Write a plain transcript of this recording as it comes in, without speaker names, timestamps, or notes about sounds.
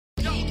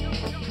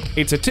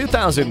It's a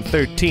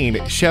 2013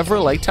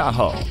 Chevrolet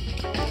Tahoe.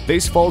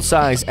 This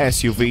full-size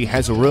SUV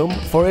has room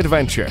for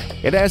adventure.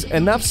 It has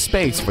enough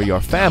space for your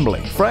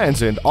family,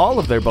 friends, and all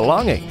of their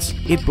belongings.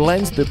 It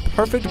blends the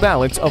perfect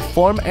balance of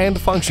form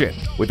and function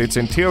with its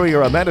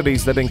interior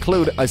amenities that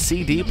include a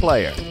CD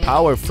player,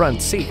 power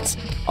front seats,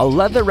 a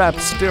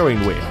leather-wrapped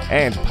steering wheel,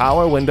 and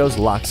power windows,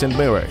 locks, and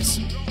mirrors.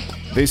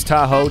 This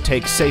Tahoe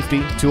takes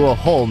safety to a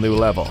whole new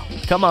level.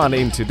 Come on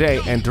in today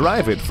and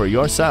drive it for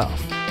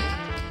yourself.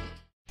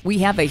 We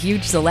have a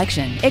huge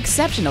selection,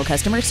 exceptional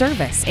customer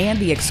service, and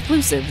the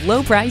exclusive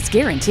low price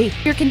guarantee.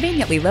 You're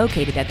conveniently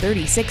located at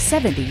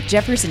 3670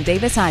 Jefferson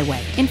Davis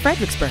Highway in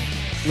Fredericksburg.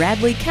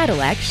 Radley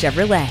Cadillac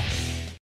Chevrolet.